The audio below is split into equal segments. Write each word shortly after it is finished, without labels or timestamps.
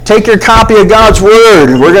Take your copy of God's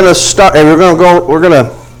Word. We're going to start, and we're going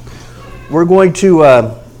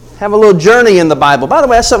to have a little journey in the Bible. By the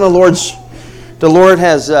way, that's something the Lord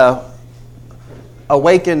has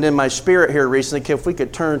awakened in my spirit here recently. If we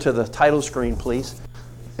could turn to the title screen, please.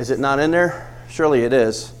 Is it not in there? Surely it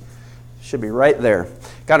is. Should be right there.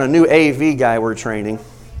 Got a new AV guy we're training.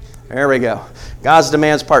 There we go. God's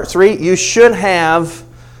Demands Part 3. You should have,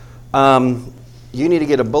 you need to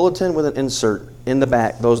get a bulletin with an insert in the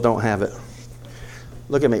back. Those don't have it.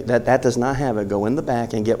 Look at me. That does not have it. Go in the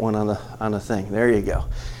back and get one on the thing. There you go.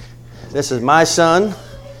 This is my son,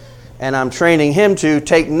 and I'm training him to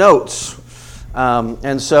take notes.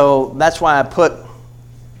 And so that's why I put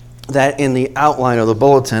that in the outline of the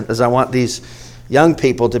bulletin, as I want these young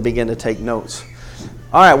people to begin to take notes.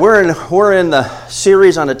 All right, we're in the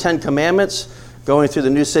series on the 10 Commandments, going through the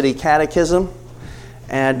New City Catechism.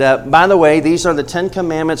 And by the way, these are the 10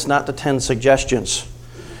 Commandments, not the 10 suggestions.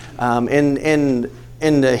 In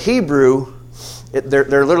the Hebrew,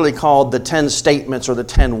 they're literally called the 10 statements or the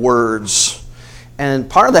 10 words. And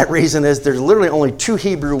part of that reason is there's literally only 2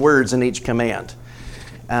 Hebrew words in each command.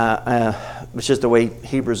 It's just the way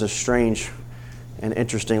Hebrew is a strange and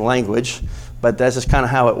interesting language. But that's just kind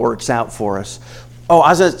of how it works out for us. Oh, I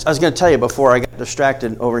was going to tell you before I got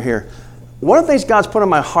distracted over here. One of the things God's put on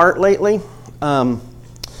my heart lately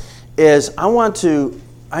is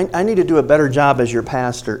I need to do a better job as your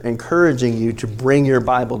pastor encouraging you to bring your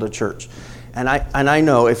Bible to church. And I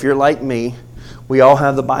know if you're like me, we all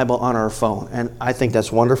have the Bible on our phone. And I think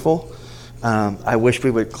that's wonderful. I wish we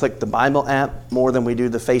would click the Bible app more than we do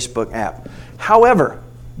the Facebook app. However,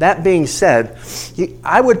 that being said,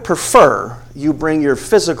 I would prefer you bring your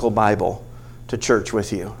physical Bible to church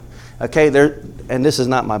with you. Okay, and this is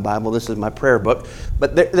not my Bible, this is my prayer book.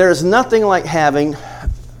 But there's nothing like having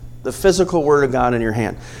the physical Word of God in your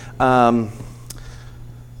hand. I'm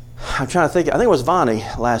trying to think. I think it was Vonnie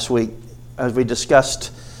last week as we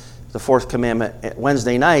discussed the 4th commandment at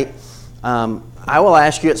Wednesday night. I will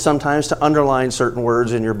ask you at sometimes to underline certain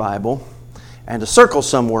words in your Bible and to circle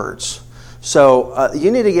some words. So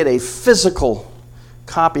you need to get a physical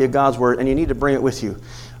copy of God's Word, and you need to bring it with you.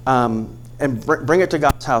 And bring it to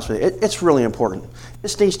God's house with you. It's really important.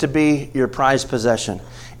 This needs to be your prized possession.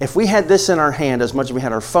 If we had this in our hand as much as we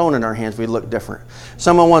had our phone in our hands, we'd look different.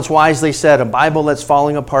 Someone once wisely said, a Bible that's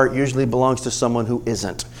falling apart usually belongs to someone who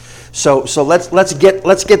isn't. So let's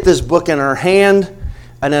get this book in our hand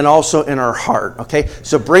and then also in our heart. Okay?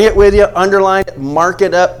 So bring it with you, underline it, mark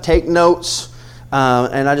it up, take notes.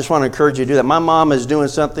 And I just want to encourage you to do that. My mom is doing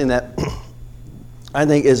something that I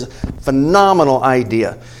think is a phenomenal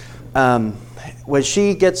idea. When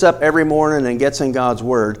she gets up every morning and gets in God's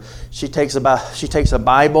Word, she takes a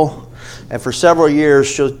Bible, and for several years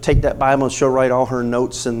she'll take that Bible and she'll write all her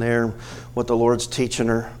notes in there, what the Lord's teaching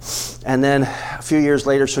her. And then a few years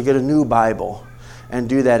later she'll get a new Bible and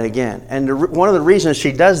do that again. And one of the reasons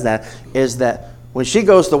she does that is that when she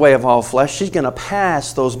goes the way of all flesh, she's going to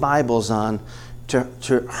pass those Bibles on to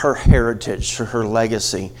her heritage, to her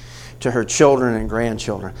legacy, to her children and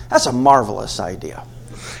grandchildren. That's a marvelous idea.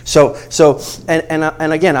 So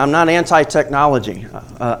again, I'm not anti-technology.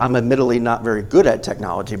 I'm admittedly not very good at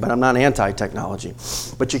technology, but I'm not anti-technology.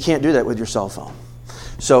 But you can't do that with your cell phone.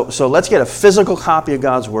 So let's get a physical copy of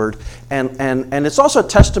God's Word, and it's also a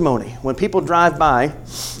testimony. When people drive by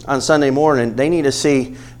on Sunday morning, they need to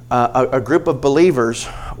see a group of believers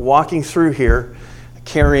walking through here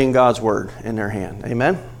carrying God's Word in their hand.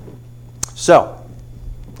 Amen? So,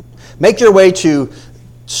 make your way to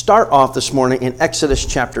start off this morning in Exodus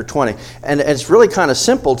chapter 20. And it's really kind of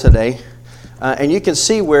simple today. And you can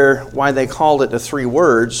see why they called it the 3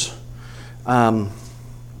 words.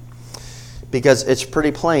 Because it's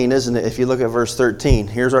pretty plain, isn't it? If you look at verse 13.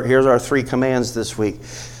 Here's our 3 commands this week.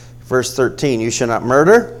 Verse 13, you shall not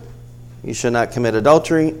murder, you shall not commit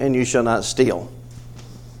adultery, and you shall not steal.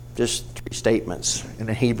 Just 3 statements. In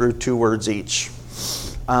the Hebrew, 2 words each.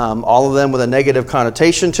 All of them with a negative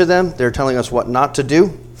connotation to them. They're telling us what not to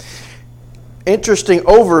do. Interesting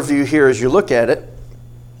overview here as you look at it.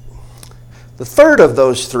 The third of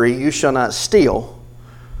those 3, you shall not steal,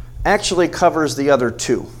 actually covers the other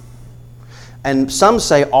 2. And some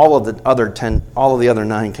say all of the other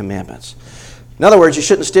 9 commandments. In other words, you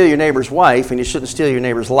shouldn't steal your neighbor's wife and you shouldn't steal your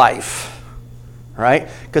neighbor's life. Right?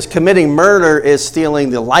 Because committing murder is stealing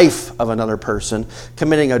the life of another person.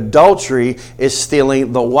 Committing adultery is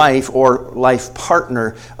stealing the wife or life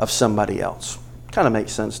partner of somebody else. Kind of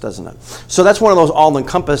makes sense, doesn't it? So that's one of those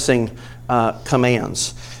all-encompassing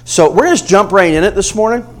commands. So we're going to just jump right in it this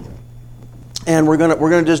morning. And we're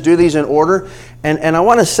gonna just do these in order. And I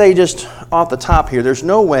want to say just off the top here, there's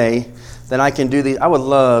no way then I can do these. I would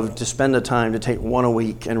love to spend the time to take one a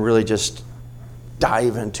week and really just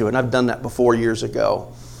dive into it. And I've done that before years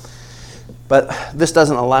ago. But this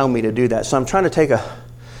doesn't allow me to do that. So I'm trying to take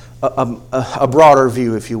a broader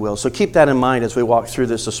view, if you will. So keep that in mind as we walk through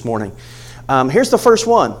this morning. Here's the first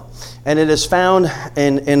one. And it is found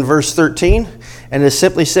in verse 13. And it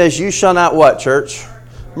simply says, you shall not what, church?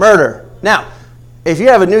 Murder. Now, if you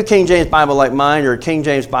have a New King James Bible like mine or a King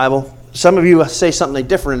James Bible, some of you say something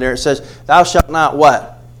different in there. It says, thou shalt not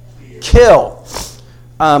what? Kill.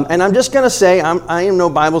 And I'm just going to say, I am no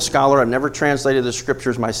Bible scholar. I've never translated the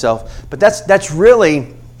scriptures myself. But that's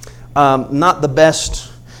really not the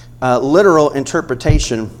best literal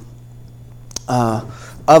interpretation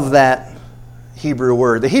of that Hebrew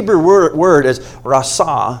word. The Hebrew word is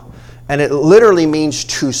rasah, and it literally means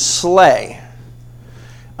to slay.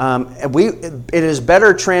 It is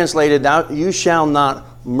better translated, you shall not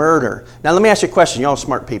murder. Now let me ask you a question, y'all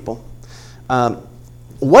smart people.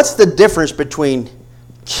 What's the difference between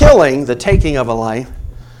killing, the taking of a life,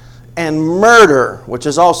 and murder, which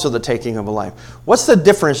is also the taking of a life? What's the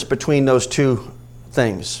difference between those two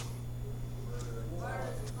things?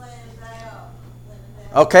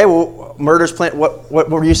 Okay, well, murder's planned. What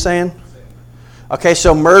were you saying? Okay,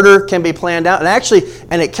 so murder can be planned out,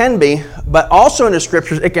 and it can be, but also in the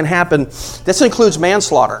scriptures it can happen. This includes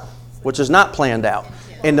manslaughter, which is not planned out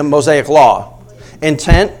in the Mosaic Law.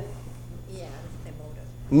 Intent,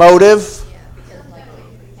 motive.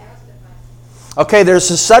 Okay,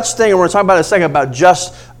 there's such thing, and we're talking about in a second about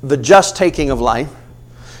the just taking of life,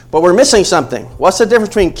 but we're missing something. What's the difference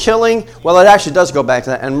between killing? Well, it actually does go back to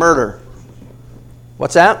that, and murder.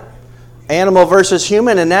 What's that? Animal versus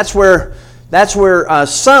human, and that's where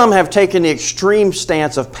some have taken the extreme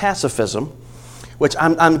stance of pacifism, which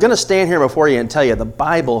I'm going to stand here before you and tell you the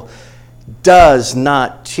Bible does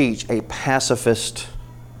not teach a pacifist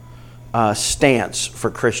stance for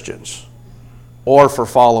Christians or for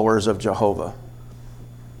followers of Jehovah.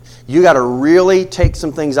 You got to really take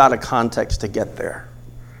some things out of context to get there.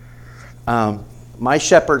 My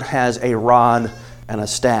shepherd has a rod and a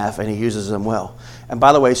staff, and he uses them well. And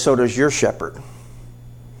by the way, so does your shepherd.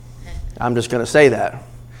 I'm just going to say that.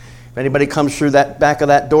 If anybody comes through that back of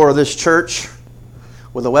that door of this church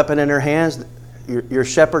with a weapon in their hands, your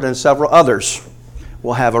shepherd and several others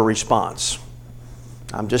will have a response.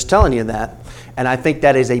 I'm just telling you that. And I think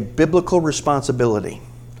that is a biblical responsibility.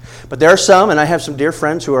 But there are some, and I have some dear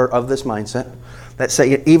friends who are of this mindset, that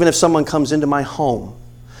say even if someone comes into my home,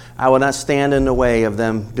 I will not stand in the way of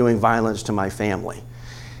them doing violence to my family.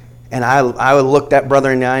 And I would look that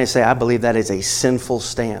brother in the eye and say, I believe that is a sinful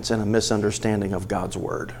stance and a misunderstanding of God's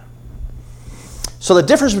word. So the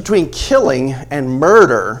difference between killing and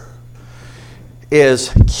murder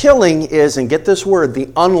is killing is, and get this word,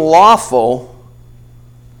 the unlawful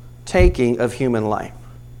taking of human life.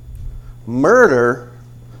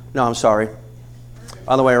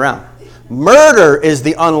 Other way around. Murder is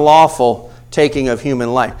the unlawful taking of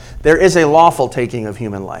human life. There is a lawful taking of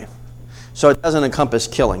human life. So it doesn't encompass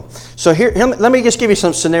killing. So here, let me just give you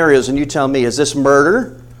some scenarios and you tell me, is this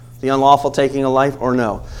murder, the unlawful taking of life, or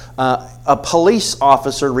no? A police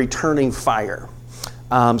officer returning fire.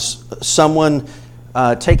 Someone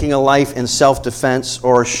taking a life in self-defense,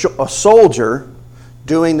 or a soldier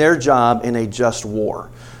doing their job in a just war.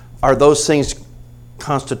 Are those things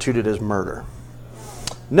constituted as murder?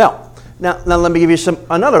 No. Now let me give you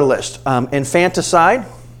another list. Infanticide,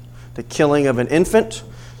 the killing of an infant,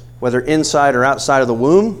 whether inside or outside of the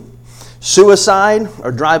womb. Suicide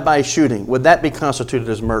or drive-by shooting. Would that be constituted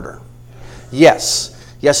as murder? Yes.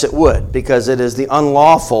 Yes, it would, because it is the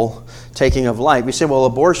unlawful taking of life. You say, well,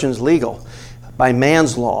 abortion's legal by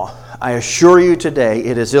man's law. I assure you today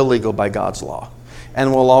it is illegal by God's law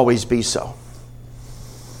and will always be so.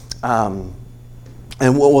 And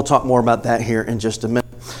we'll talk more about that here in just a minute.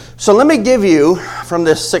 So let me give you, from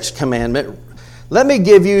this sixth commandment, let me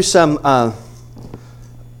give you some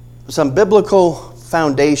biblical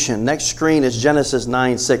foundation. Next screen is Genesis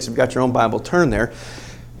 9:6. If you've got your own Bible, turn there.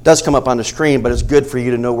 It does come up on the screen, but it's good for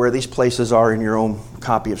you to know where these places are in your own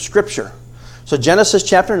copy of Scripture. So Genesis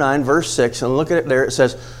chapter 9, verse 6, and look at it there. It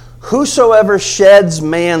says, whosoever sheds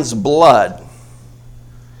man's blood,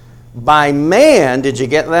 by man, did you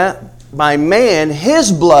get that? By man,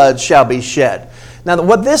 his blood shall be shed. Now,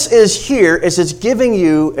 what this is here is it's giving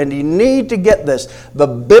you, and you need to get this, the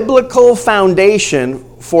biblical foundation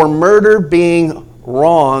for murder being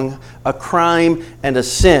wrong, a crime, and a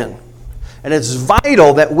sin. And it's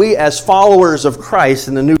vital that we as followers of Christ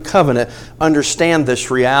in the new covenant understand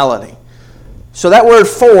this reality. So that word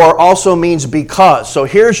for also means because. So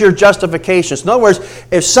here's your justifications. In other words,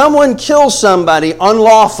 if someone kills somebody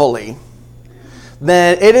unlawfully,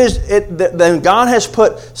 then then God has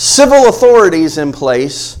put civil authorities in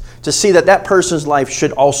place to see that that person's life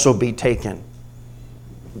should also be taken.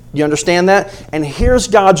 You understand that? And here's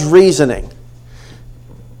God's reasoning.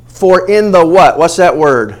 For in the what? What's that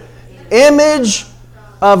word? Image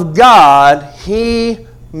of God, He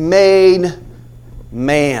made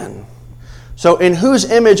man. So in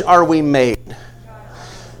whose image are we made?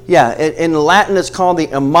 Yeah, in Latin it's called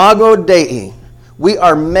the imago Dei. We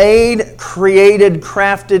are made, created,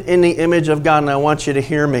 crafted in the image of God. And I want you to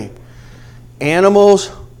hear me.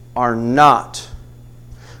 Animals are not.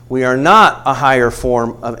 We are not a higher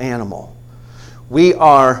form of animal. We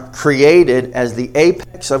are created as the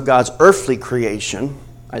apex of God's earthly creation.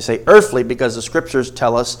 I say earthly because the scriptures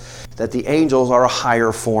tell us that the angels are a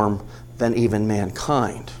higher form than even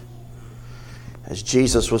mankind. As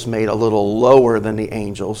Jesus was made a little lower than the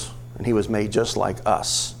angels, and He was made just like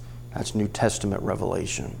us. That's New Testament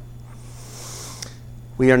revelation.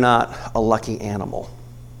 We are not a lucky animal.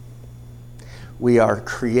 We are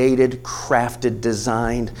created, crafted,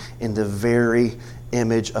 designed in the very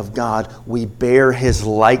image of God. We bear His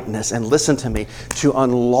likeness. And listen to me, to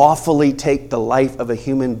unlawfully take the life of a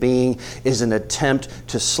human being is an attempt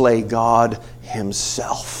to slay God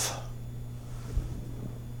Himself.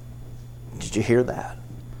 Did you hear that?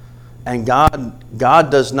 And God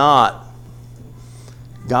does not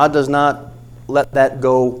let that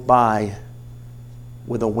go by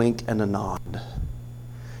with a wink and a nod.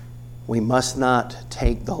 We must not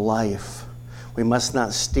take the life. We must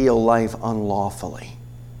not steal life unlawfully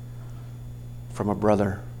from a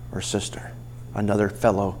brother or sister, another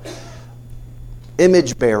fellow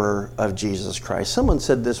image bearer of Jesus Christ. Someone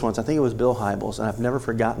said this once, I think it was Bill Hybels, and I've never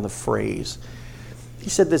forgotten the phrase. He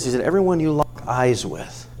said this, he said, everyone you lock eyes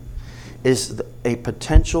with is a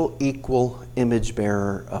potential equal image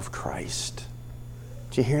bearer of Christ.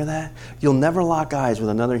 Did you hear that? You'll never lock eyes with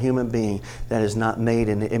another human being that is not made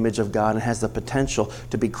in the image of God and has the potential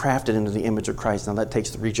to be crafted into the image of Christ. Now that takes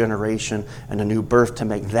the regeneration and a new birth to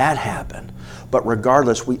make that happen. But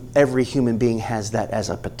regardless, every human being has that as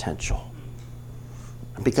a potential.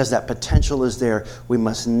 And because that potential is there, we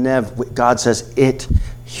must never, God says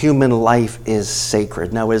human life is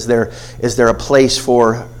sacred. Now is there a place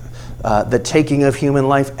for the taking of human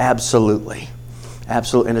life? Absolutely.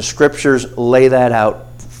 Absolutely. And the scriptures lay that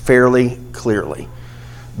out fairly clearly.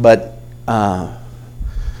 But to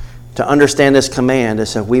understand this command, it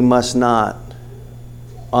said we must not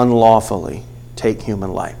unlawfully take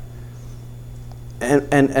human life.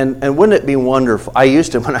 And wouldn't it be wonderful? I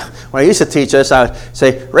used to, when I used to teach this, I would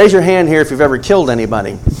say, raise your hand here if you've ever killed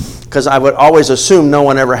anybody. Because I would always assume no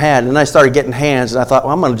one ever had. And I started getting hands, and I thought,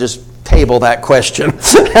 well, I'm going to just table that question.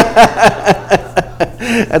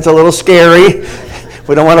 That's a little scary.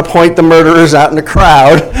 We don't want to point the murderers out in the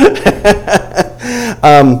crowd.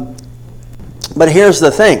 But here's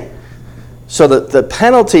the thing. So the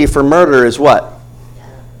penalty for murder is what?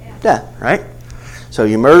 Death, right? So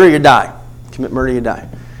you murder, you die. Commit murder, you die.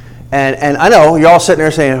 And I know you're all sitting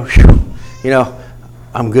there saying,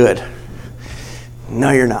 I'm good.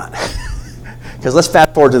 No, you're not. Because let's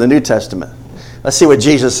fast forward to the New Testament. Let's see what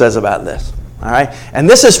Jesus says about this. All right? And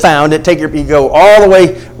this is found, you go all the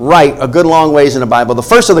way right, a good long ways in the Bible. The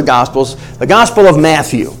first of the Gospels, the Gospel of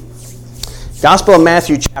Matthew. Gospel of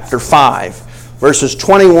Matthew chapter 5, verses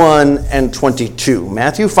 21 and 22.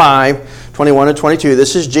 Matthew 5, 21 and 22.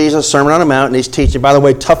 This is Jesus' Sermon on the Mount, and He's teaching, by the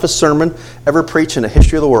way, toughest sermon ever preached in the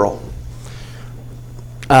history of the world.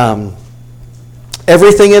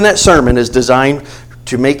 Everything in that sermon is designed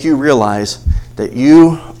to make you realize that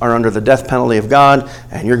you are under the death penalty of God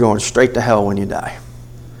and you're going straight to hell when you die.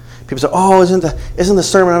 People say, oh, isn't the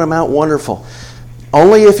Sermon on the Mount wonderful?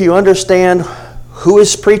 Only if you understand who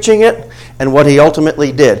is preaching it and what He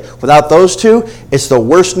ultimately did. Without those two, it's the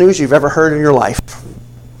worst news you've ever heard in your life.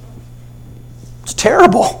 It's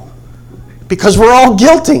terrible because we're all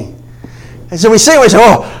guilty. And so we say,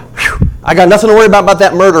 oh, whew, I got nothing to worry about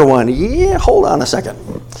that murder one. Yeah, hold on a second.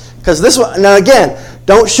 Because this one, now again,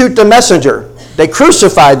 don't shoot the messenger. They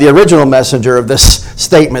crucified the original messenger of this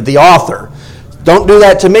statement, the author. Don't do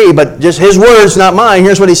that to me, but just his words, not mine.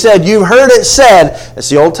 Here's what he said. You've heard it said. It's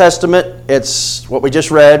the Old Testament. It's what we just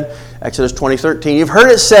read, Exodus 20:13. You've heard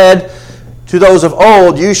it said to those of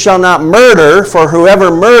old, you shall not murder, for whoever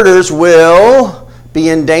murders will be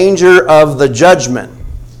in danger of the judgment.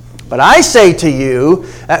 But I say to you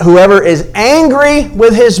that whoever is angry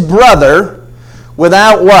with his brother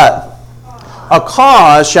without what? A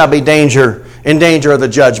cause shall be in danger of the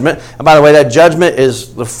judgment. And by the way, that judgment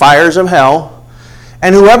is the fires of hell.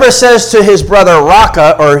 And whoever says to his brother,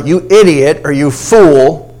 Raka, or you idiot, or you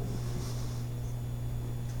fool,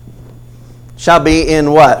 shall be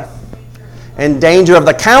in what? In danger of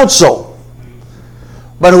the council.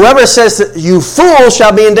 But whoever says that you fool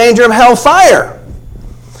shall be in danger of hellfire.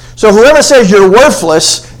 So whoever says you're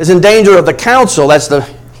worthless is in danger of the council. That's the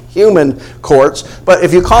human courts. But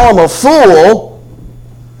if you call them a fool,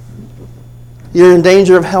 you're in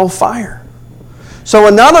danger of hellfire. So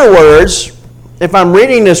in other words, if I'm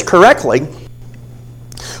reading this correctly,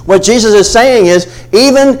 what Jesus is saying is,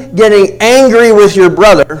 even getting angry with your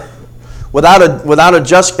brother without a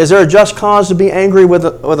just, is there a just cause to be angry with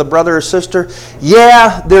a brother or sister?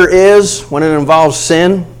 Yeah, there is when it involves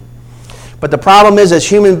sin. But the problem is, as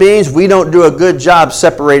human beings, we don't do a good job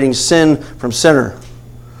separating sin from sinner.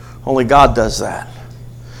 Only God does that.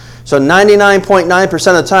 So 99.9%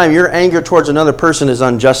 of the time, your anger towards another person is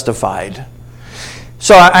unjustified.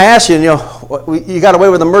 So I ask you, you got away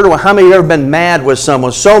with a murder. How many of you have ever been mad with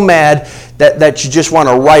someone? So mad that you just want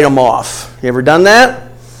to write them off. You ever done that?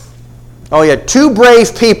 Oh yeah, 2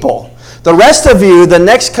 brave people. The rest of you, the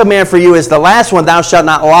next command for you is the last one, thou shalt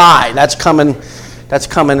not lie. That's coming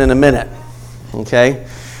in a minute. Okay?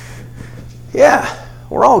 Yeah,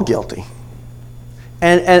 we're all guilty.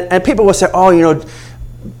 And people will say,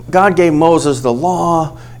 God gave Moses the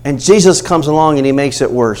law, and Jesus comes along and he makes it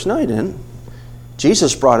worse. No, he didn't.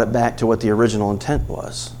 Jesus brought it back to what the original intent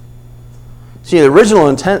was. See, the original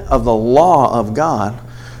intent of the law of God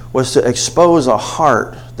was to expose a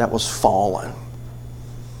heart that was fallen.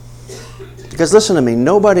 Because listen to me,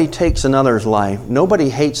 nobody takes another's life, nobody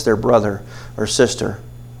hates their brother or sister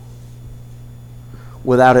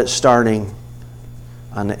without it starting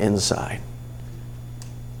on the inside.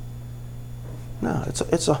 No,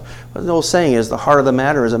 what the old saying is, the heart of the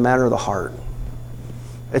matter is a matter of the heart.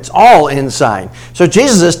 It's all inside. So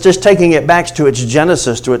Jesus is just taking it back to its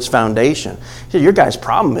genesis, to its foundation. Your guy's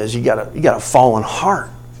problem is you got a fallen heart.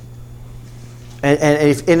 And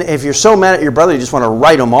if you're so mad at your brother you just want to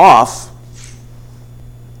write him off,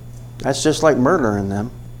 that's just like murdering them.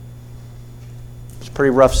 It's pretty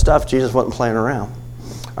rough stuff. Jesus wasn't playing around.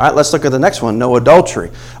 All right, let's look at the next one. No adultery.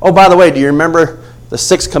 Oh, by the way, do you remember the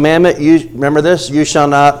 6th commandment? You remember this? You shall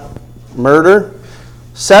not murder.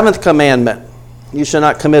 7th commandment. You shall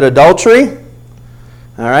not commit adultery.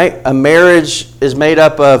 All right. A marriage is made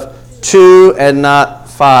up of 2 and not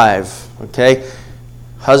 5. Okay.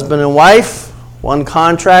 Husband and wife, 1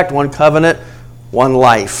 contract, 1 covenant, 1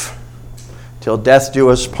 life. Till death do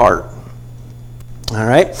us part. All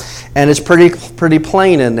right. And it's pretty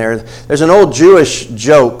plain in there. There's an old Jewish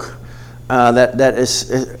joke that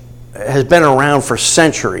has been around for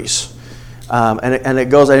centuries. And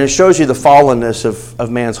it shows you the fallenness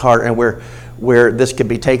of man's heart and where this could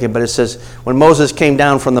be taken. But it says, when Moses came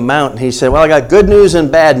down from the mountain, he said, well, I got good news and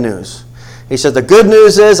bad news. He said, the good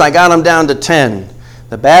news is I got them down to 10.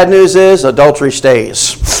 The bad news is adultery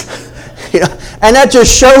stays. And that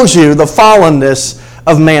just shows you the fallenness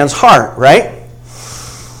of man's heart, right?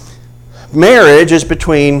 Marriage is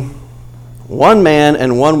between 1 man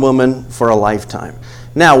and 1 woman for a lifetime.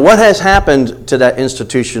 Now, what has happened to that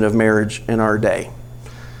institution of marriage in our day?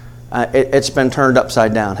 It's been turned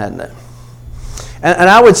upside down, hasn't it? And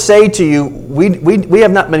I would say to you, we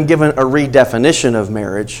have not been given a redefinition of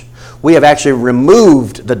marriage. We have actually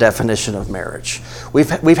removed the definition of marriage. We've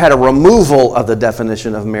had a removal of the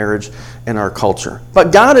definition of marriage in our culture.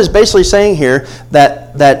 But God is basically saying here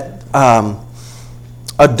that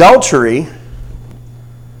adultery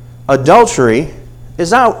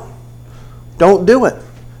is out. Don't do it.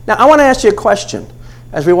 Now, I want to ask you a question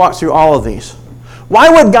as we walk through all of these. Why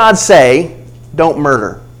would God say, don't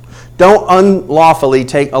murder? Don't unlawfully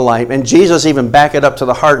take a life. And Jesus even back it up to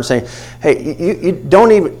the heart and say, hey, you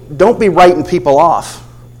don't be writing people off.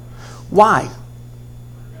 Why?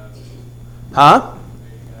 Huh?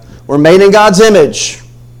 We're made in God's image.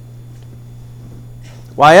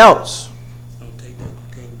 Why else? Don't take what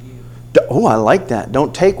you can't give. Oh, I like that.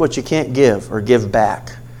 Don't take what you can't give or give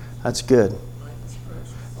back. That's good.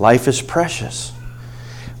 Life is precious.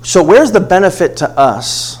 So where's the benefit to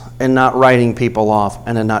us in not writing people off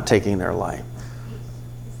and in not taking their life?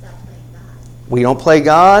 We don't play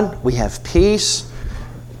God. We have peace.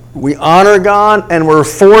 We honor God, and we're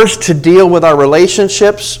forced to deal with our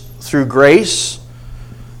relationships through grace.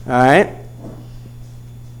 All right?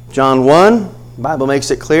 John 1, the Bible makes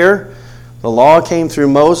it clear. The law came through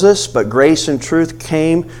Moses, but grace and truth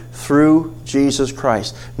came through Jesus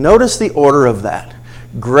Christ. Notice the order of that.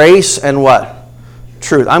 Grace and what?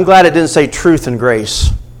 Truth. I'm glad it didn't say truth and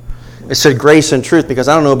grace. It said grace and truth, because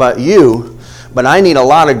I don't know about you, but I need a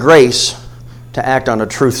lot of grace to act on the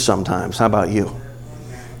truth sometimes. How about you?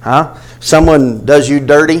 Huh? Someone does you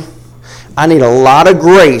dirty. I need a lot of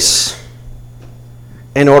grace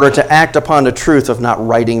in order to act upon the truth of not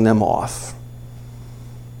writing them off.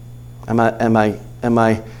 Am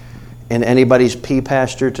I in anybody's pea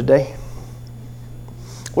pasture today?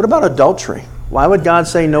 What about adultery? Why would God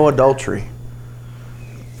say no adultery?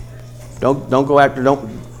 Don't go after,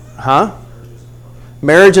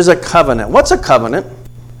 Marriage is a covenant. What's a covenant?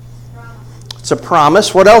 It's a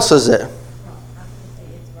promise. What else is it?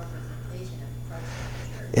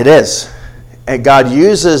 It is. And God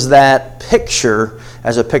uses that picture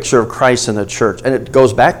as a picture of Christ in the church. And it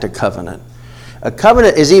goes back to covenant. A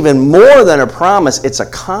covenant is even more than a promise. It's a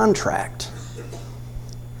contract.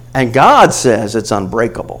 And God says it's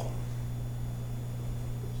unbreakable.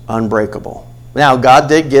 Unbreakable. Now, God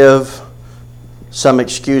did give some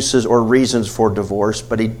excuses or reasons for divorce,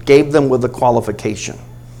 but he gave them with a qualification.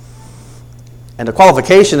 And the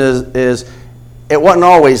qualification is it wasn't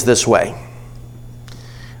always this way.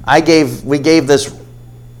 We gave this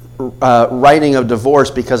writing of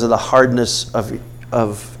divorce because of the hardness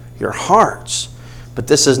of your hearts. But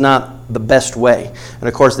this is not the best way. And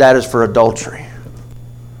of course, that is for adultery.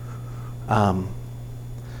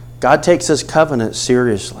 God takes this covenant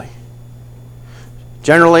seriously.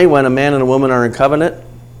 Generally, when a man and a woman are in covenant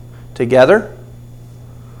together,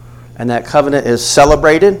 and that covenant is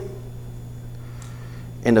celebrated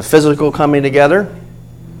in the physical coming together,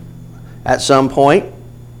 at some point,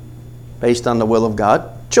 based on the will of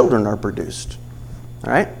God, children are produced.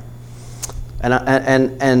 All right?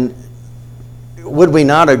 And would we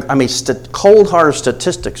not, cold-hard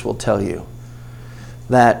statistics will tell you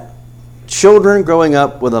that children growing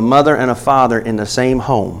up with a mother and a father in the same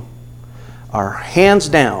home are hands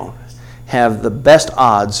down have the best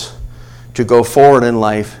odds to go forward in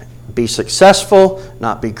life, be successful,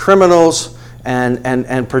 not be criminals,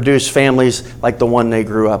 and produce families like the one they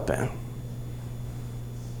grew up in.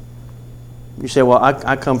 You say, well,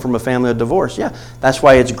 I come from a family of divorce. Yeah, that's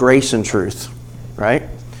why it's grace and truth, right?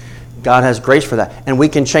 God has grace for that. And we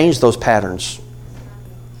can change those patterns,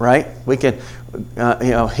 right? We can,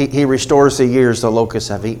 he restores the years the locusts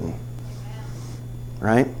have eaten,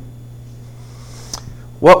 right?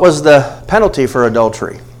 What was the penalty for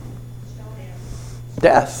adultery?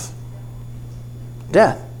 Death.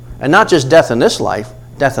 Death. And not just death in this life,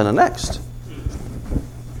 death in the next.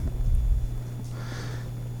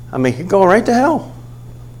 You're going right to hell.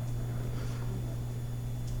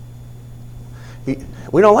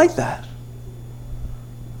 We don't like that.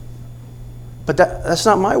 But that's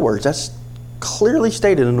not my words. That's clearly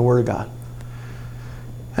stated in the Word of God.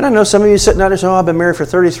 And I know some of you sitting out there saying, I've been married for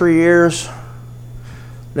 33 years.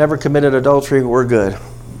 Never committed adultery. We're good.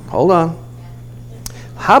 Hold on.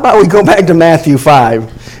 How about we go back to Matthew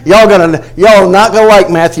 5? Y'all not going to like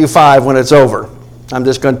Matthew 5 when it's over. I'm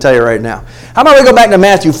just going to tell you right now. How about we go back to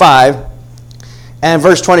Matthew 5 and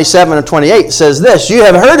verse 27 and 28 says this, you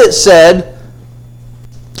have heard it said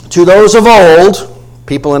to those of old,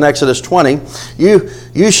 people in Exodus 20,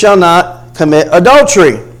 you shall not commit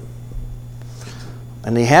adultery.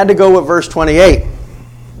 And he had to go with verse 28.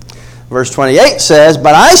 Verse 28 says,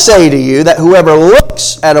 but I say to you that whoever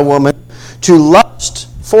looks at a woman to lust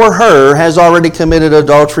for her has already committed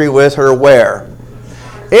adultery with her where?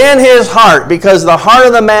 In his heart, because the heart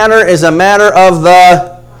of the matter is a matter of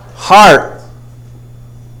the heart.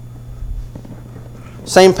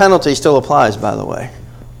 Same penalty still applies, by the way.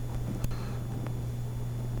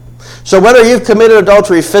 So whether you've committed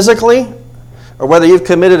adultery physically or whether you've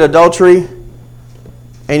committed adultery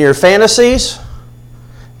in your fantasies,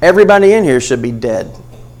 everybody in here should be dead.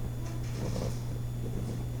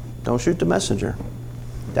 Don't shoot the messenger.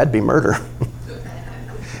 That'd be murder.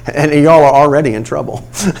 And y'all are already in trouble.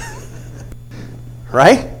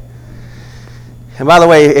 Right? And by the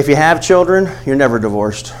way, if you have children, you're never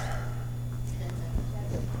divorced.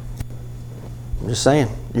 I'm just saying.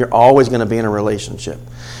 You're always going to be in a relationship.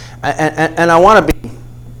 And I want to be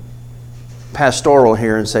pastoral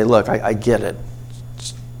here and say, look, I get it.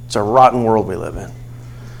 It's a rotten world we live in.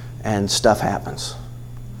 And stuff happens.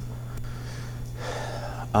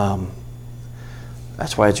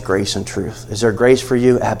 That's why it's grace and truth. Is there grace for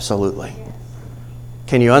you? Absolutely.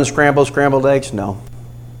 Can you unscramble scrambled eggs? No.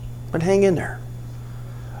 But hang in there.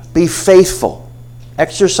 Be faithful.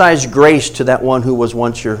 Exercise grace to that one who was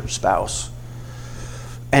once your spouse.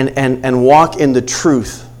 And walk in the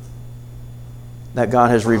truth that God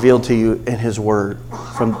has revealed to you in His Word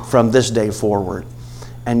from this day forward.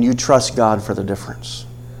 And you trust God for the difference.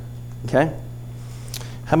 Okay?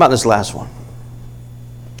 How about this last one?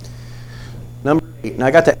 Number 8. Now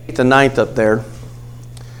I got the 8th and 9th up there,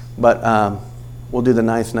 but we'll do the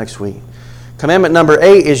 9th next week. Commandment number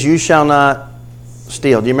 8 is you shall not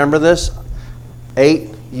steal. Do you remember this? 8,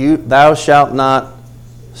 thou shalt not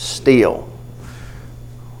Steal.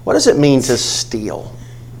 What does it mean to steal?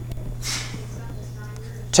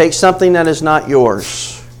 Take something that is not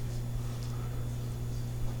yours.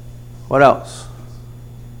 What else?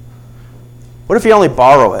 What if you only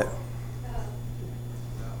borrow it?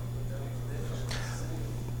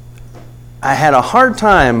 I had a hard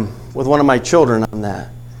time with one of my children on that.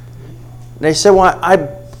 They said, well,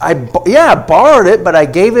 I borrowed it, but I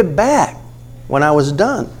gave it back when I was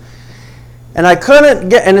done. And I couldn't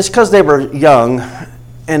get, and it's because they were young,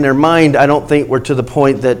 and their mind, I don't think, were to the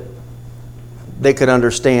point that they could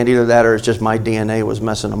understand either that or it's just my DNA was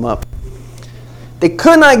messing them up. They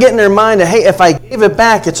could not get in their mind that, hey, if I gave it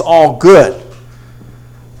back, it's all good.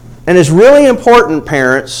 And it's really important,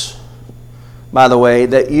 parents, by the way,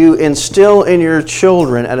 that you instill in your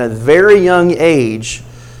children at a very young age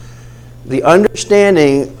the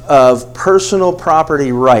understanding of personal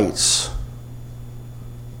property rights.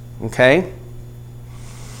 Okay?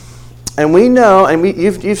 And we know, and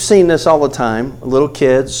you've seen this all the time, little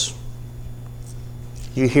kids,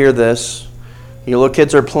 you hear this. Your little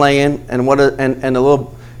kids are playing, and the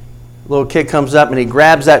little kid comes up and he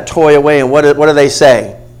grabs that toy away, and what do they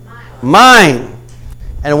say? Mine.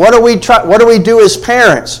 And what do we do as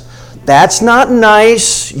parents? That's not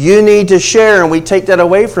nice. You need to share, and we take that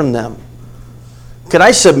away from them. Could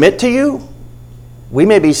I submit to you? We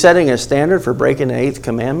may be setting a standard for breaking the 8th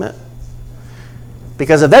commandment.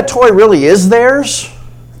 Because if that toy really is theirs,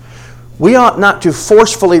 we ought not to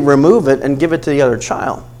forcefully remove it and give it to the other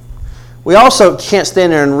child. We also can't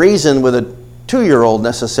stand there and reason with a 2-year-old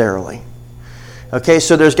necessarily. Okay,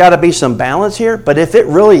 so there's got to be some balance here. But if it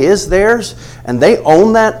really is theirs and they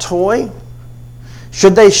own that toy,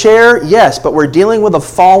 should they share? Yes, but we're dealing with a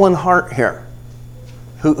fallen heart here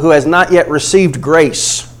who has not yet received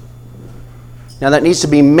grace. Now that needs to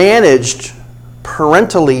be managed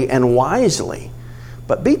parentally and wisely.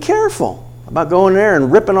 But be careful about going there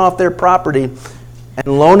and ripping off their property and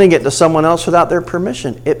loaning it to someone else without their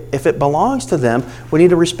permission. If it belongs to them, we need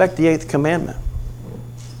to respect the 8th commandment.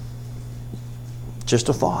 Just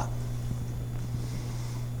a thought.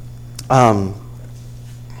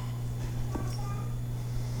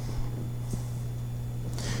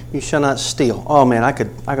 You shall not steal. Oh man, I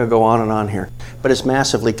could go on and on here. But it's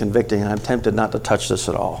massively convicting, and I'm tempted not to touch this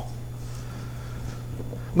at all.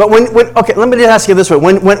 But okay, let me just ask you this way.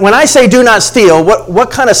 When I say do not steal, what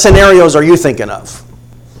kind of scenarios are you thinking of?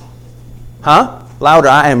 Huh? Louder.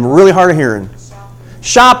 I am really hard of hearing.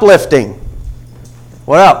 Shoplifting.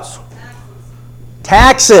 What else?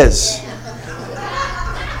 Taxes.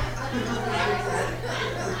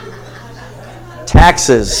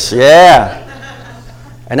 Taxes, yeah.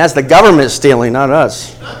 And that's the government stealing, not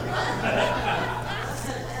us.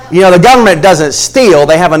 You know, the government doesn't steal.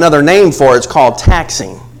 They have another name for it. It's called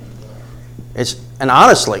taxing. And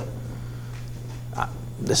honestly,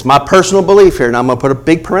 this is my personal belief here, and I'm going to put a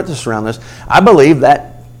big parenthesis around this. I believe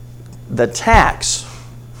that the tax,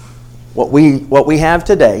 what we have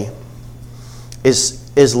today,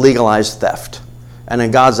 is legalized theft. And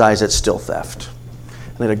in God's eyes, it's still theft.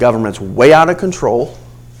 And that the government's way out of control,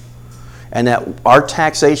 and that our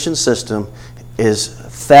taxation system is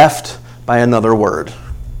theft by another word.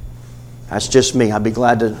 That's just me. I'd be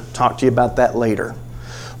glad to talk to you about that later.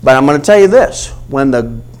 But I'm going to tell you this. When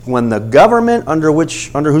the government under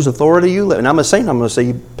whose authority you live, and I'm going to say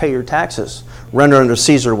you pay your taxes, render unto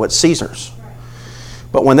Caesar what's Caesar's.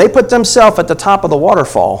 But when they put themselves at the top of the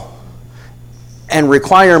waterfall and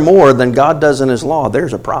require more than God does in His law,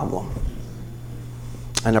 there's a problem.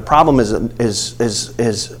 And the problem is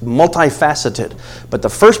multifaceted. But the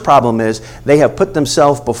first problem is they have put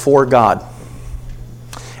themselves before God.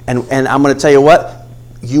 And I'm going to tell you what,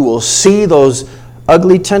 you will see those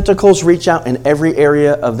ugly tentacles reach out in every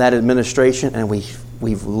area of that administration, and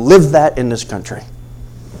we've lived that in this country.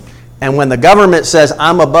 And when the government says,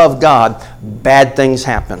 I'm above God, bad things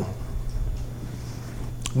happen.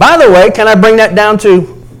 By the way, can I bring that down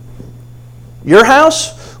to your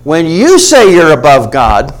house? When you say you're above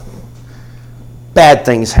God, bad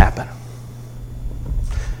things happen.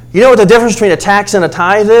 You know what the difference between a tax and a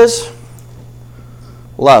tithe is?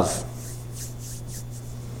 Love.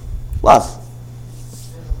 Love.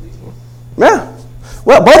 Yeah.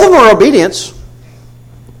 Well, both of them are obedience.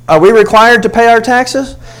 Are we required to pay our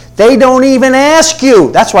taxes? They don't even ask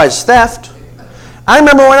you. That's why it's theft. I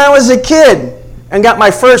remember when I was a kid and got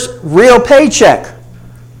my first real paycheck.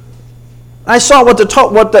 I saw what the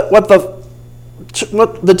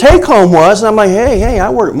take home was, and I'm like, hey, I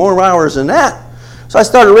work more hours than that. So I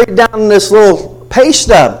started reading down this little pay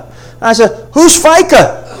stub. And I said, who's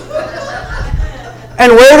FICA?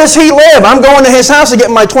 And where does he live? I'm going to his house and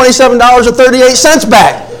getting my $27.38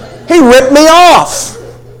 back. He ripped me off.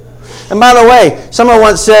 And by the way, someone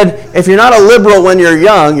once said, if you're not a liberal when you're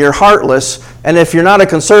young, you're heartless. And if you're not a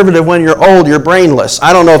conservative when you're old, you're brainless.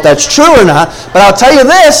 I don't know if that's true or not, but I'll tell you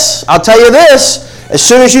this. As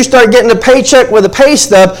soon as you start getting a paycheck with a pay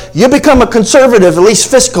stub, you become a conservative, at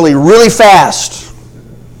least fiscally, really fast.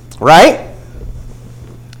 Right?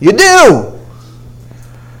 You do.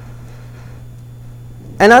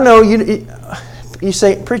 And I know you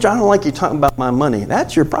say, preacher, I don't like you talking about my money.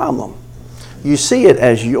 That's your problem. You see it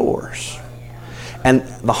as yours. And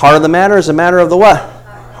the heart of the matter is a matter of the what?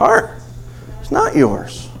 Heart. It's not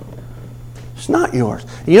yours. It's not yours.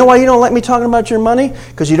 You know why you don't like me talking about your money?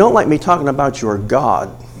 Because you don't like me talking about your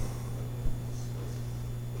God.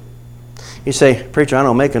 You say, preacher, I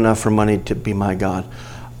don't make enough for money to be my God.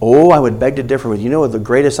 Oh, I would beg to differ with you. You know what the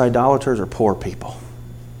greatest idolaters are? Poor people.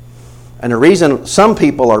 And the reason some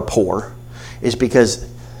people are poor is because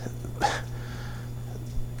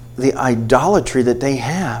the idolatry that they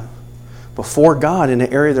have before God in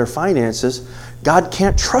the area of their finances, God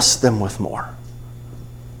can't trust them with more.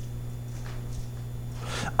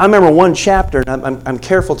 I remember one chapter, and I'm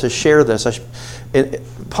careful to share this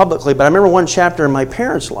publicly, but I remember one chapter in my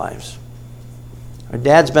parents' lives. My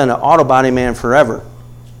dad's been an auto body man forever.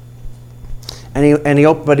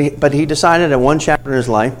 But he decided at one chapter in his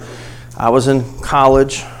life, I was in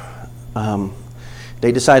college.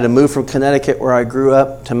 They decided to move from Connecticut, where I grew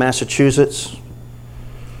up, to Massachusetts.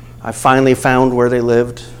 I finally found where they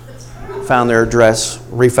lived, found their address,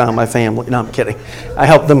 refound my family. No, I'm kidding. I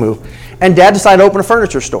helped them move. And Dad decided to open a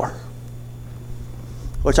furniture store,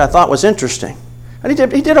 which I thought was interesting. And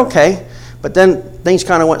he did okay, but then things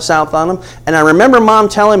kind of went south on him. And I remember Mom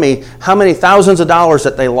telling me how many thousands of dollars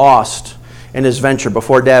that they lost in this venture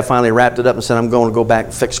before Dad finally wrapped it up and said, I'm going to go back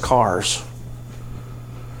and fix cars.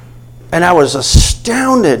 And I was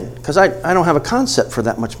astounded because I don't have a concept for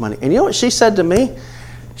that much money. And you know what she said to me?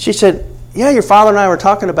 She said, yeah, your father and I were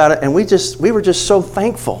talking about it, and we were just so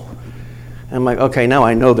thankful. And I'm like, okay, now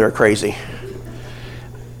I know they're crazy.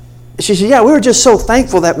 She said, yeah, we were just so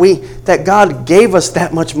thankful that God gave us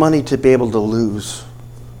that much money to be able to lose.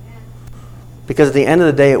 Because at the end of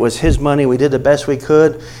the day, it was His money. We did the best we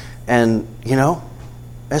could. And,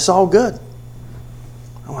 it's all good.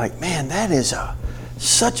 I'm like, man, that is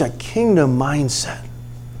such a kingdom mindset.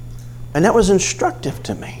 And that was instructive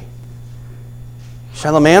to me.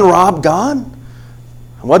 Shall a man rob God?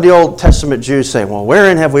 And what did the Old Testament Jews say? Well,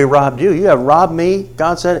 wherein have we robbed you? You have robbed me,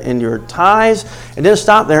 God said, in your tithes. It didn't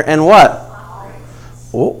stop there. And what?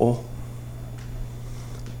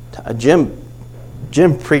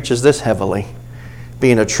 Jim preaches this heavily.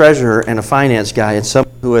 Being a treasurer and a finance guy and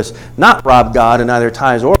someone who has not robbed God in either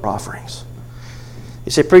tithes or offerings.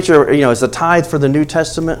 You say, preacher, is the tithe for the New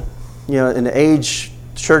Testament? In the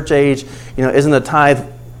church age, isn't the tithe,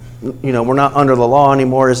 we're not under the law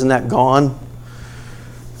anymore. Isn't that gone?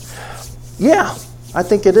 Yeah, I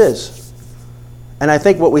think it is. And I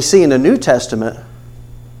think what we see in the New Testament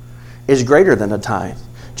is greater than a tithe.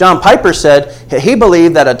 John Piper said he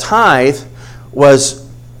believed that a tithe was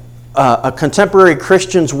a contemporary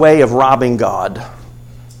Christian's way of robbing God.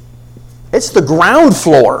 It's the ground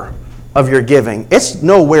floor of your giving. It's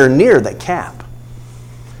nowhere near the cap.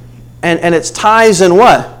 And it's tithes and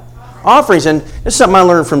what? Offerings. And this is something I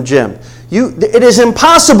learned from Jim. It is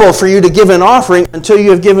impossible for you to give an offering until you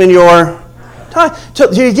have given your tithe.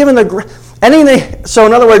 You're given anything. So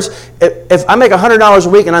in other words, if I make $100 a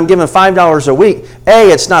week and I'm giving $5 a week,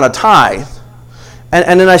 it's not a tithe.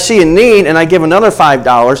 And then I see a need and I give another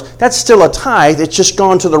 $5, that's still a tithe. It's just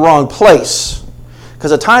gone to the wrong place.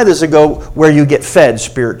 Because a tithe is to go where you get fed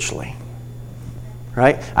spiritually.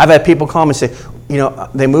 Right? I've had people call me and say,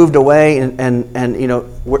 they moved away and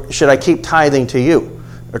should I keep tithing to you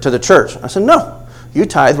or to the church? I said, no. You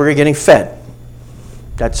tithe where you're getting fed.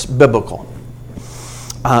 That's biblical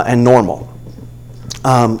and normal.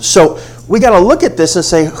 So we got to look at this and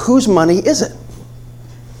say, whose money is it?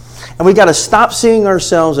 And we got to stop seeing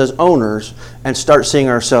ourselves as owners and start seeing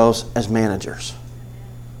ourselves as managers.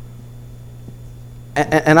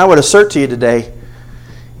 And I would assert to you today,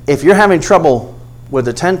 if you're having trouble with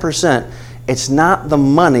the 10%, it's not the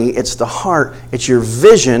money, it's the heart, it's your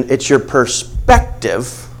vision, it's your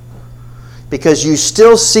perspective, because you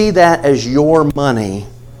still see that as your money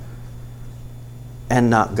and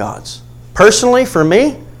not God's. Personally, for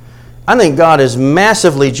me, I think God is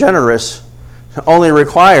massively generous to only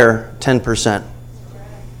require 10%.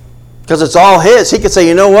 Because it's all His. He could say,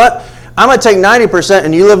 you know what? I'm going to take 90%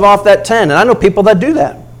 and you live off that 10. And I know people that do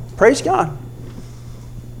that. Praise God.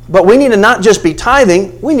 But we need to not just be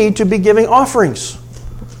tithing, we need to be giving offerings.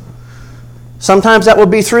 Sometimes that will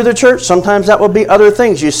be through the church. Sometimes that will be other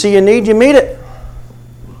things. You see a need, you meet it.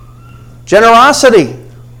 Generosity.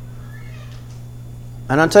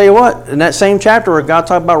 And I'll tell you what, in that same chapter where God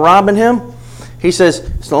talked about robbing him, he says,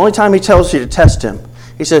 it's the only time he tells you to test him.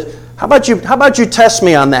 He says, how about you test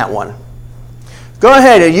me on that one? Go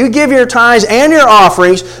ahead and you give your tithes and your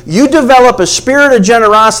offerings. You develop a spirit of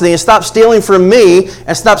generosity and stop stealing from me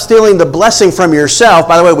and stop stealing the blessing from yourself.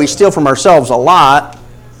 By the way, we steal from ourselves a lot.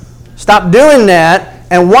 Stop doing that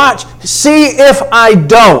and watch. See if I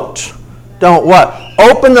don't. Don't what?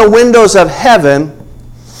 Open the windows of heaven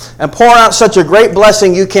and pour out such a great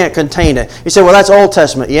blessing you can't contain it. You say, well, that's Old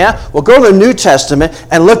Testament. Yeah? Well, go to the New Testament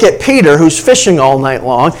and look at Peter, who's fishing all night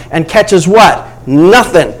long and catches what?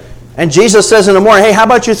 Nothing. And Jesus says in the morning, hey, how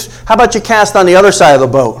about you cast on the other side of the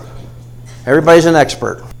boat? Everybody's an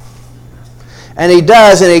expert. And he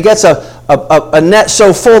does, and he gets a net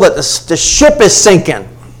so full that the ship is sinking.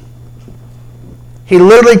 He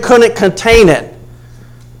literally couldn't contain it.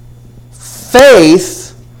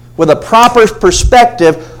 Faith, with a proper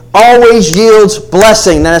perspective, always yields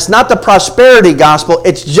blessing. Now, it's not the prosperity gospel,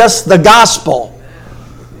 it's just the gospel.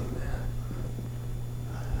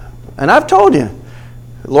 And I've told you,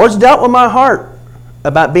 the Lord's dealt with my heart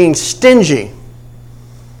about being stingy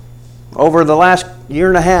over the last year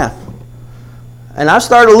and a half. And I've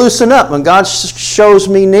started to loosen up. When God shows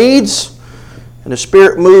me needs and the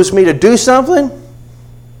Spirit moves me to do something,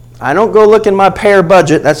 I don't go look in my pair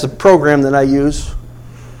budget. That's the program that I use.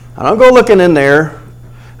 I don't go looking in there.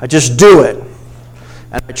 I just do it.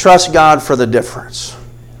 And I trust God for the difference.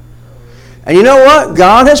 And you know what?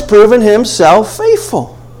 God has proven himself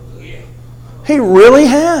faithful. He really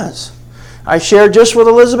has. I shared just with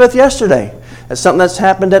Elizabeth yesterday. That's something that's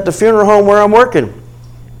happened at the funeral home where I'm working.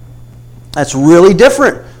 That's really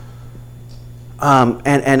different.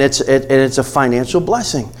 And it's a financial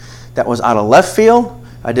blessing that was out of left field.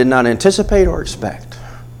 I did not anticipate or expect.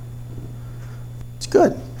 It's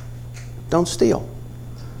good. Don't steal.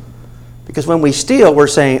 Because when we steal, we're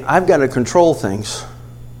saying, I've got to control things.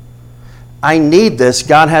 I need this.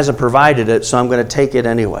 God hasn't provided it, so I'm going to take it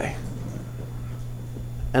anyway.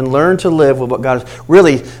 And learn to live with what God is.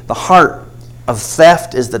 Really, the heart of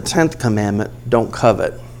theft is the 10th commandment. Don't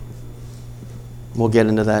covet. We'll get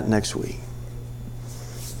into that next week.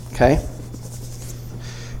 Okay?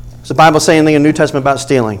 Does the Bible say anything in the New Testament about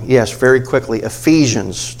stealing? Yes, very quickly.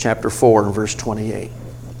 Ephesians chapter 4 and verse 28.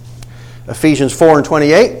 Ephesians 4 and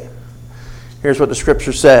 28. Here's what the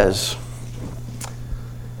Scripture says.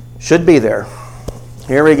 Should be there.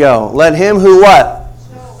 Here we go. Let him who what?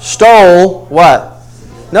 Stole what?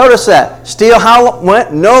 Notice that. Steal how?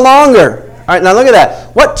 What? No longer. All right, now look at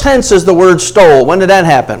that. What tense is the word stole? When did that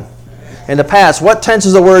happen? In the past. What tense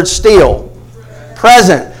is the word steal?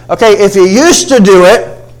 Present. Okay, if you used to do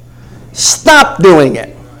it, stop doing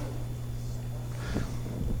it.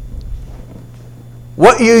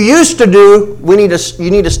 What you used to do, you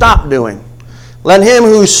need to stop doing. Let him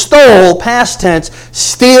who stole, past tense,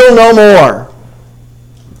 steal no more.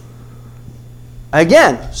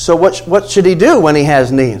 Again, so what should he do when he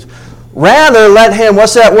has needs? Rather, let him,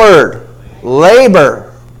 what's that word?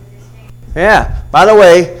 Labor. Yeah. By the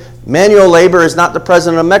way, manual labor is not the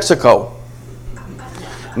president of Mexico.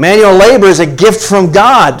 Manual labor is a gift from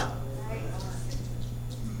God.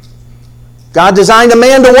 God designed a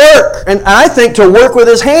man to work, and I think to work with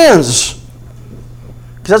his hands.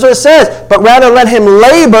 Because that's what it says. But rather let him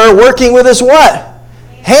labor, working with his what?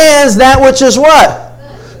 Hands, that which is what?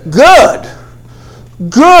 Good.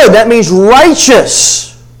 Good. That means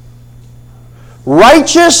righteous.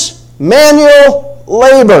 Righteous manual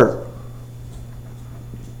labor.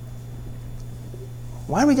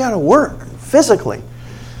 Why do we got to work physically?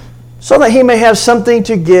 So that he may have something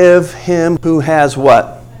to give him who has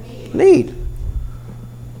what? Need.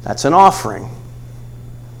 That's an offering.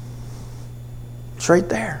 It's right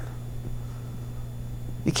there.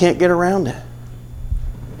 You can't get around it.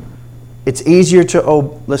 It's easier to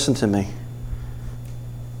listen to me.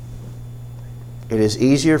 It is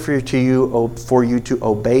easier for you to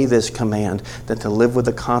obey this command than to live with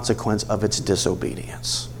the consequence of its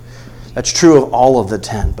disobedience. That's true of all of the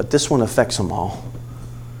 10, but this one affects them all.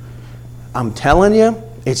 I'm telling you,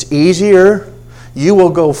 it's easier. You will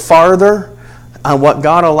go farther on what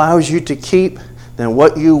God allows you to keep than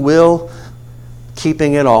what you will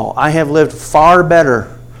keeping it all. I have lived far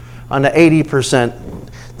better on the 80%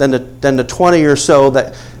 than the 20 or so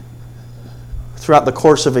that throughout the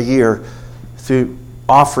course of a year through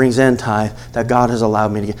offerings and tithe that God has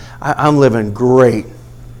allowed me to get. I'm living great.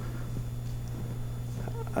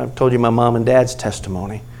 I've told you my mom and dad's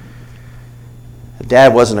testimony.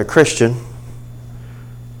 Dad wasn't a Christian.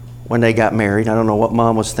 when they got married. I don't know what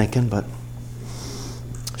Mom was thinking, but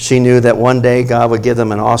she knew that one day God would give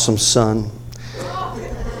them an awesome son.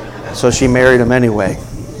 So she married him anyway.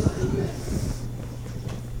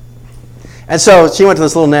 And so she went to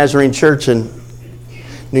this little Nazarene church in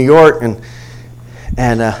New York,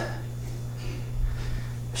 and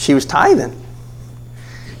she was tithing.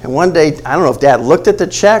 And one day, I don't know if Dad looked at the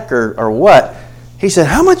check or what. He said,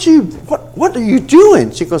 what are you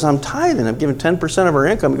doing? She goes, I'm tithing. I'm giving 10% of her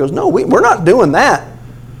income. He goes, no, we're not doing that.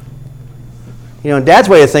 You know, in Dad's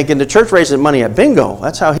way of thinking, the church raises money at bingo.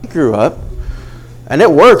 That's how he grew up. And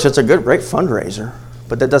it works. It's a great fundraiser.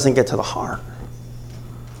 But that doesn't get to the heart.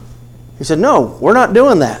 He said, no, we're not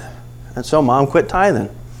doing that. And so Mom quit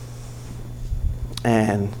tithing.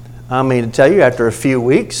 And I mean to tell you, after a few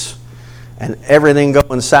weeks and everything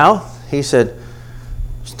going south, he said,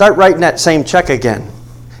 start writing that same check again.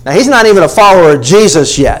 Now, he's not even a follower of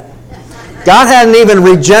Jesus yet. God hadn't even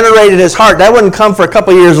regenerated his heart. That wouldn't come for a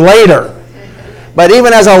couple years later. But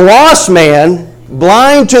even as a lost man,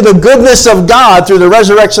 blind to the goodness of God through the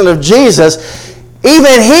resurrection of Jesus,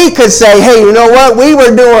 even he could say, hey, you know what? We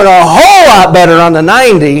were doing a whole lot better on the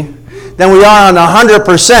 90 than we are on the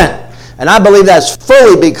 100%. And I believe that's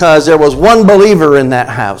fully because there was one believer in that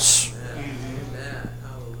house.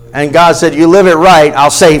 And God said, you live it right,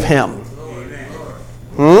 I'll save him.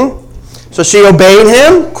 So she obeyed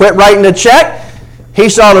him, quit writing the check. He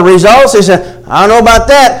saw the results. He said, I don't know about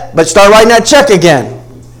that, but start writing that check again.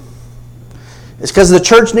 It's because the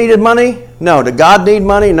church needed money? No. Did God need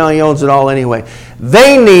money? No, he owns it all anyway.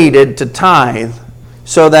 They needed to tithe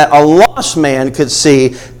so that a lost man could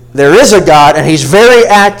see there is a God and he's very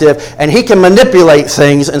active and he can manipulate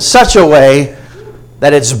things in such a way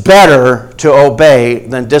that it's better to obey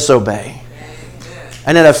than disobey.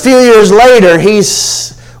 And then a few years later,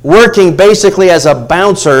 he's working basically as a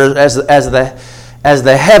bouncer, as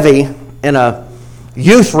the heavy in a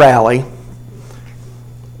youth rally.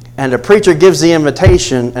 And the preacher gives the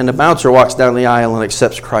invitation, and the bouncer walks down the aisle and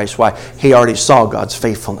accepts Christ. Why? He already saw God's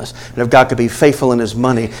faithfulness. And if God could be faithful in his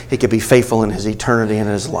money, he could be faithful in his eternity and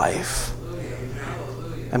his life.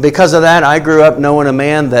 And because of that, I grew up knowing a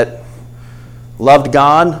man that loved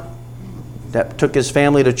God, that took his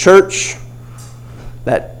family to church,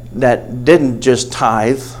 that didn't just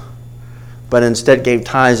tithe, but instead gave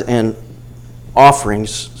tithes and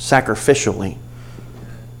offerings sacrificially.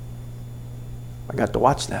 I got to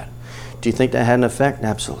watch that. Do you think that had an effect?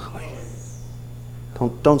 Absolutely.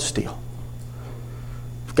 Don't steal.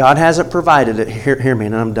 If God hasn't provided it, hear me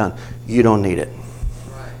and I'm done. You don't need it.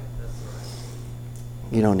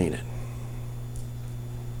 You don't need it.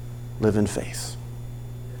 Live in faith.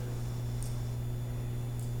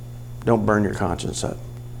 Don't burn your conscience up.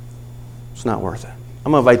 It's not worth it.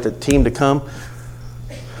 I'm going to invite the team to come.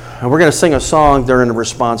 And we're going to sing a song during the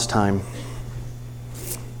response time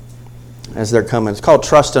as they're coming. It's called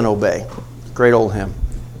Trust and Obey. Great old hymn.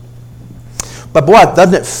 But boy,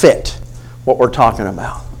 doesn't it fit what we're talking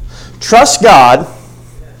about? Trust God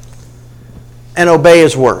and obey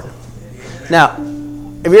his word. Now,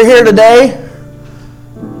 if you're here today,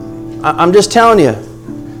 I'm just telling you,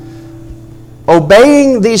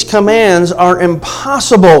 obeying these commands are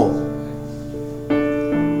impossible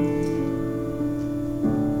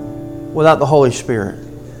without the Holy Spirit.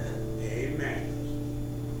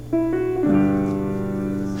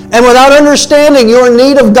 And without understanding your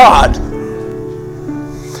need of God.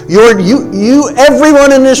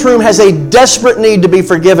 Everyone in this room has a desperate need to be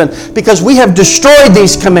forgiven because we have destroyed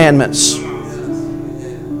these commandments.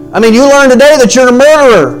 I mean, you learn today that you're a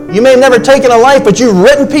murderer. You may have never taken a life, but you've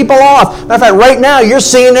written people off. Matter of fact, right now, you're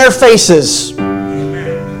seeing their faces. You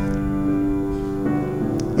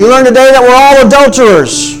learn today that we're all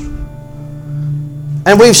adulterers.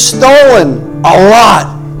 And we've stolen a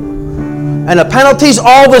lot. And the penalty's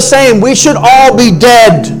all the same. We should all be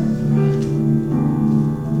dead.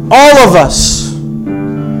 All of us.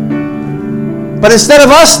 But instead of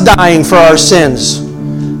us dying for our sins,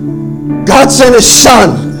 God sent his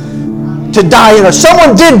Son to die in us.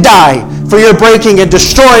 Someone did die for your breaking and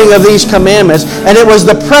destroying of these commandments, and it was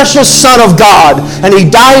the precious Son of God, and he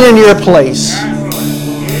died in your place.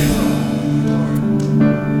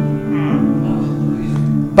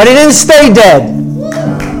 But he didn't stay dead,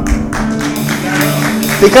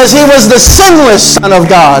 because he was the sinless Son of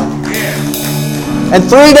God. And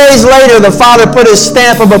 3 days later, the Father put his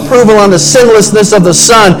stamp of approval on the sinlessness of the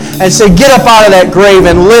Son and said, get up out of that grave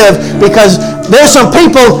and live, because there's some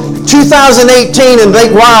people 2018 in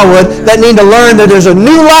Lake Wildwood that need to learn that there's a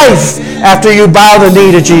new life after you bow the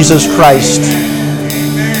knee to Jesus Christ.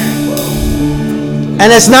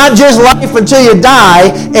 And it's not just life until you die.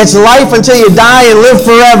 It's life until you die and live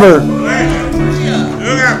forever.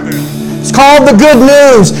 It's called the good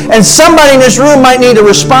news. And somebody in this room might need to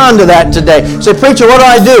respond to that today. Say, preacher, what do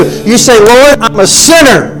I do? You say, Lord, I'm a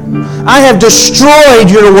sinner. I have destroyed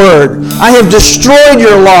your word. I have destroyed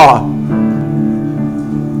your law.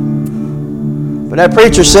 But that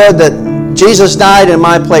preacher said that Jesus died in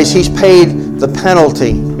my place. He's paid the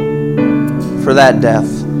penalty for that death.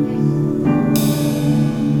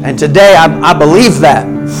 And today I believe that.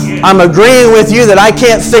 I'm agreeing with you that I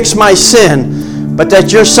can't fix my sin, but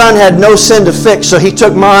that your son had no sin to fix, so he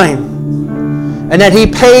took mine. And that he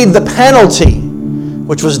paid the penalty,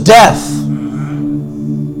 which was death,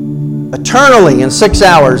 eternally in 6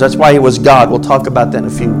 hours. That's why he was God. We'll talk about that in a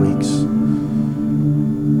few weeks.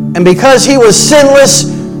 And because he was sinless,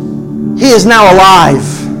 he is now alive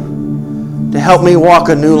to help me walk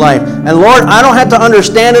a new life. And Lord, I don't have to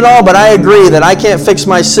understand it all, but I agree that I can't fix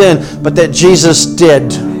my sin, but that Jesus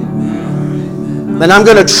did. Then I'm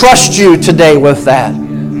going to trust you today with that.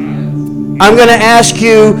 I'm going to ask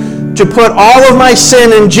you to put all of my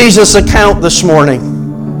sin in Jesus' account this morning.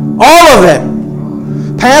 All of it.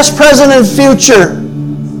 Past, present, and future.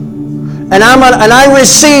 And I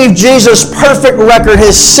receive Jesus' perfect record,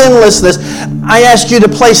 his sinlessness. I ask you to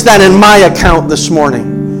place that in my account this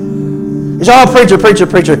morning. You say, oh, preacher.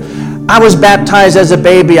 I was baptized as a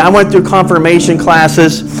baby. I went through confirmation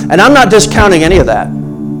classes. And I'm not discounting any of that.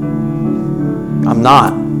 I'm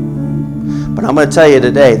not. But I'm going to tell you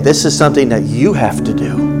today, this is something that you have to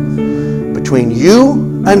do. Between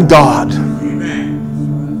you and God.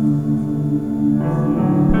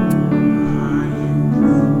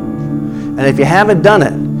 And if you haven't done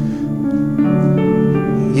it,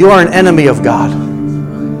 you are an enemy of God.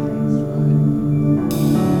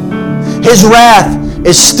 His wrath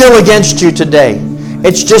is still against you today.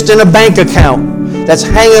 It's just in a bank account that's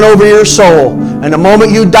hanging over your soul. And the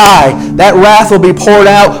moment you die, that wrath will be poured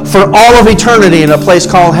out for all of eternity in a place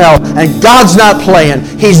called hell. And God's not playing.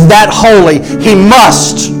 He's that holy. He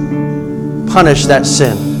must punish that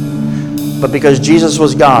sin. But because Jesus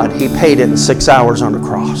was God, he paid it in 6 hours on the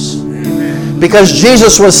cross. Because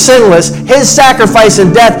Jesus was sinless, his sacrifice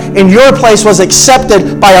and death in your place was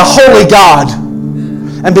accepted by a holy God.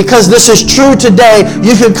 And because this is true today,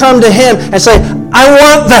 you can come to him and say, I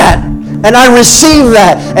want that. And I receive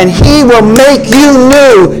that. And he will make you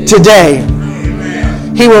new today.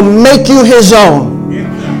 He will make you his own.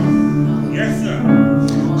 Yes, sir.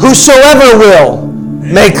 Whosoever will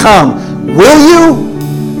may come. Will you?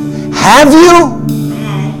 Have you?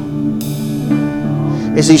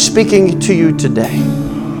 Is he speaking to you today?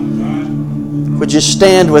 Would you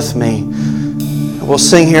stand with me? We'll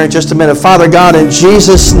sing here in just a minute. Father God, in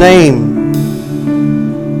Jesus' name,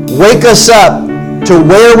 wake us up to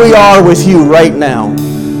where we are with you right now.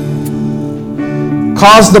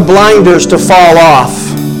 Cause the blinders to fall off.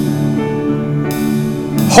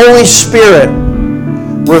 Holy Spirit,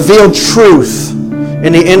 reveal truth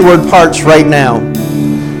in the inward parts right now.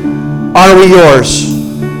 Are we yours?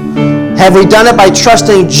 Have we done it by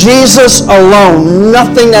trusting Jesus alone?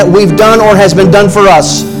 Nothing that we've done or has been done for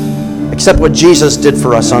us except what Jesus did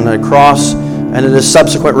for us on the cross and in his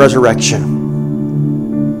subsequent resurrection.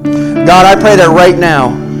 God, I pray that right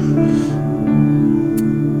now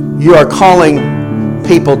you are calling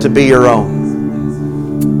people to be your own.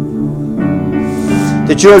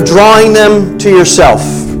 That you are drawing them to yourself.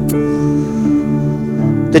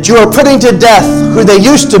 That you are putting to death who they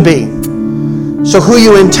used to be, so who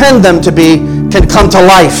you intend them to be can come to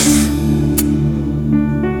life.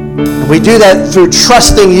 And we do that through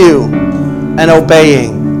trusting you and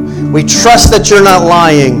obeying. We trust that you're not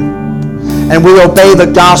lying. And we obey the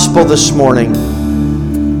gospel this morning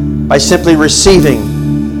by simply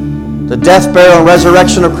receiving the death, burial, and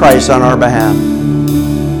resurrection of Christ on our behalf.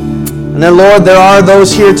 And then, Lord, there are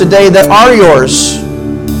those here today that are yours.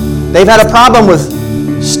 They've had a problem with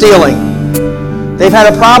stealing. They've had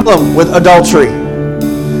a problem with adultery.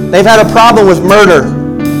 They've had a problem with murder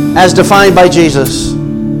as defined by Jesus.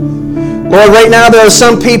 Lord, right now there are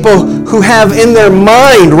some people who have in their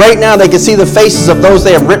mind, right now they can see the faces of those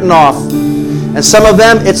they have written off. And some of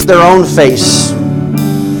them, it's their own face.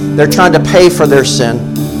 They're trying to pay for their sin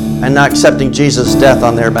and not accepting Jesus' death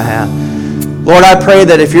on their behalf. Lord, I pray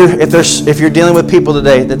that if you're dealing with people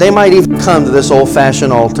today, that they might even come to this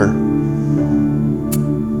old-fashioned altar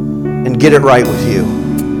and get it right with you.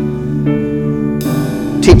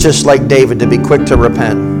 Teach us, like David, to be quick to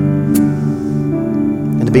repent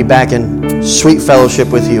and to be back in sweet fellowship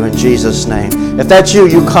with you in Jesus' name. If that's you,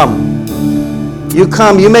 you come. You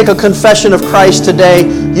come, you make a confession of Christ today.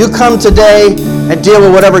 You come today and deal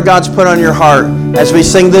with whatever God's put on your heart as we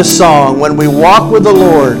sing this song, when we walk with the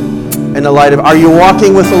Lord in the light of, are you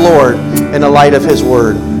walking with the Lord in the light of His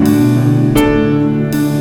Word?